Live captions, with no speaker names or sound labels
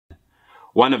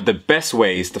one of the best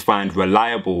ways to find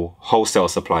reliable wholesale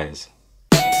suppliers.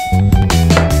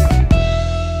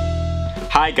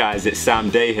 Hi guys, it's Sam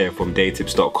Day here from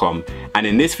DeyTips.com, and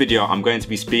in this video I'm going to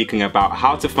be speaking about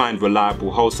how to find reliable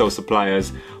wholesale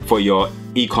suppliers for your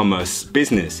e-commerce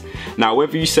business. Now,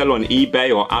 whether you sell on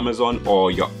eBay or Amazon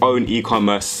or your own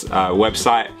e-commerce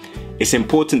website, it's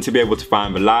important to be able to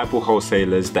find reliable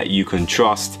wholesalers that you can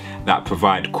trust, that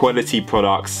provide quality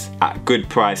products at good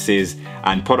prices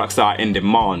and products that are in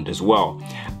demand as well.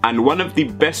 And one of the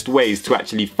best ways to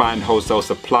actually find wholesale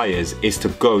suppliers is to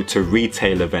go to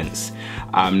retail events.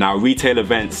 Now, retail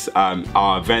events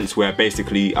are events where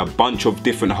basically a bunch of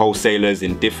different wholesalers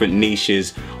in different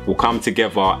niches will come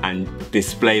together and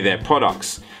display their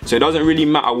products. So it doesn't really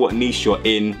matter what niche you're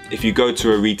in. If you go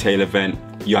to a retail event,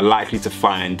 you're likely to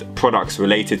find products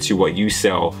related to what you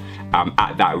sell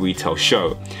at that retail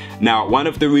show. Now, one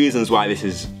of the reasons why this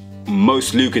is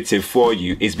most lucrative for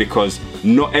you is because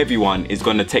not everyone is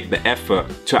going to take the effort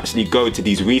to actually go to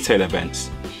these retail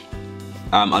events.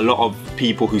 A lot of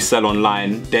people who sell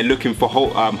online, they're looking for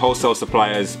wholesale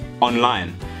suppliers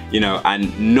online, you know,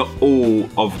 and not all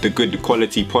of the good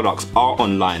quality products are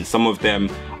online. Some of them,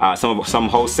 some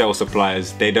wholesale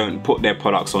suppliers, they don't put their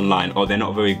products online, or they're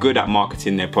not very good at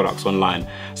marketing their products online.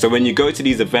 So when you go to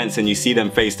these events and you see them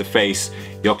face to face,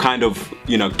 you're kind of,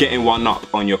 you know, getting one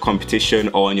up on your competition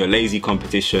or on your lazy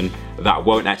competition that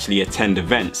won't actually attend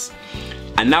events.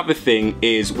 Another thing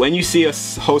is, when you see a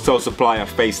wholesale supplier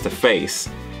face to face,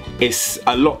 it's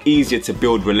a lot easier to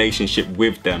build relationship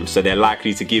with them. So they're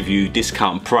likely to give you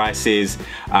discount prices.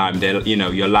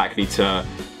 You're likely to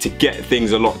get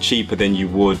things a lot cheaper than you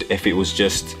would if you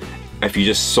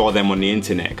just saw them on the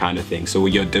internet, kind of thing. So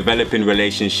you're developing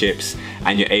relationships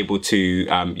and you're able to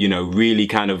really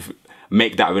kind of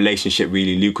make that relationship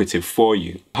really lucrative for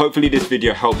you. Hopefully this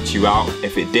video helped you out.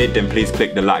 If it did, then please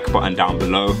click the like button down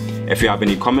below. If you have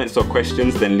any comments or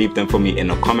questions, then leave them for me in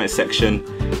the comment section.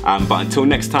 But until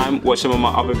next time, watch some of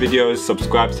my other videos,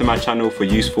 subscribe to my channel for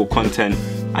useful content,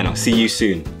 and I'll see you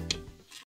soon.